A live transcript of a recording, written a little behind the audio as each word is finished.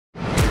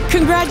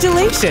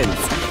Congratulations!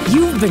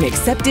 You've been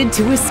accepted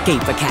to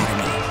Escape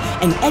Academy,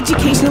 an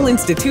educational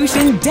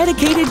institution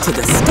dedicated to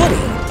the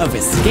study of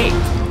escape.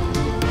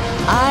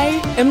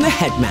 I am the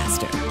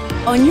headmaster.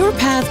 On your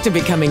path to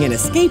becoming an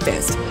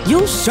escapist,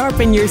 you'll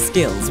sharpen your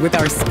skills with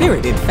our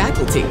spirited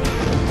faculty.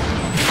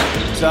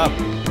 What's up?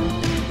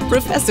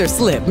 Professor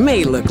Slip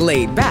may look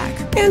laid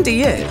back, and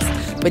he is,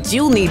 but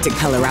you'll need to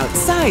color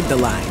outside the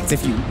lines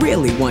if you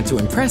really want to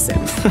impress him.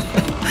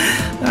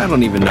 I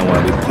don't even know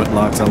why we put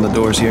locks on the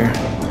doors here.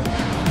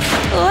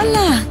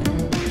 Hola!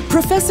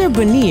 Professor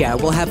Bonilla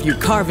will have you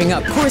carving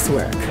up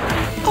coursework,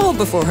 all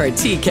before her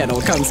tea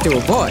kettle comes to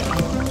a boil.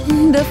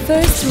 The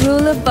first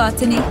rule of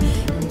botany,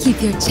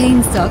 keep your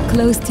chainsaw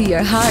close to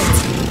your heart.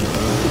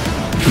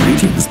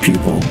 Greetings,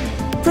 pupil.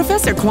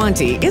 Professor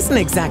Quanti isn't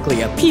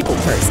exactly a people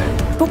person,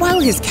 but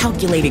while his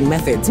calculating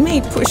methods may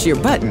push your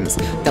buttons,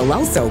 they'll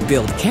also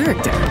build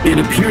character. It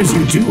appears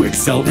you do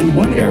excel in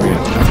one area.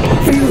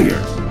 Failure.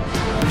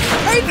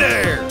 Hey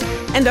there!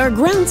 And our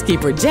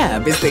groundskeeper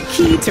Jeb is the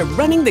key to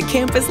running the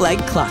campus like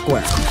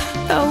clockwork.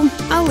 Though,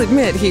 I'll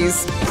admit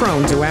he's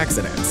prone to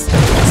accidents.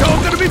 It's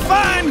all gonna be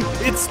fine!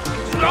 It's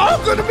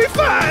all gonna be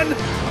fine!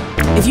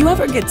 If you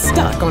ever get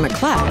stuck on a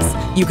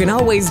class, you can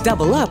always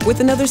double up with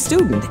another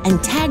student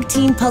and tag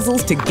team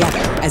puzzles together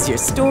as your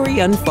story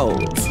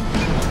unfolds.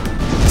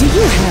 Do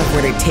you have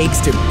what it takes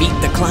to beat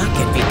the clock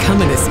and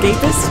become an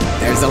escapist?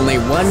 There's only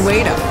one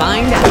way to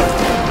find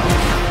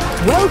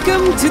out.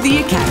 Welcome to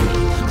the Academy.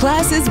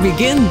 Classes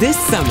begin this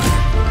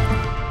summer.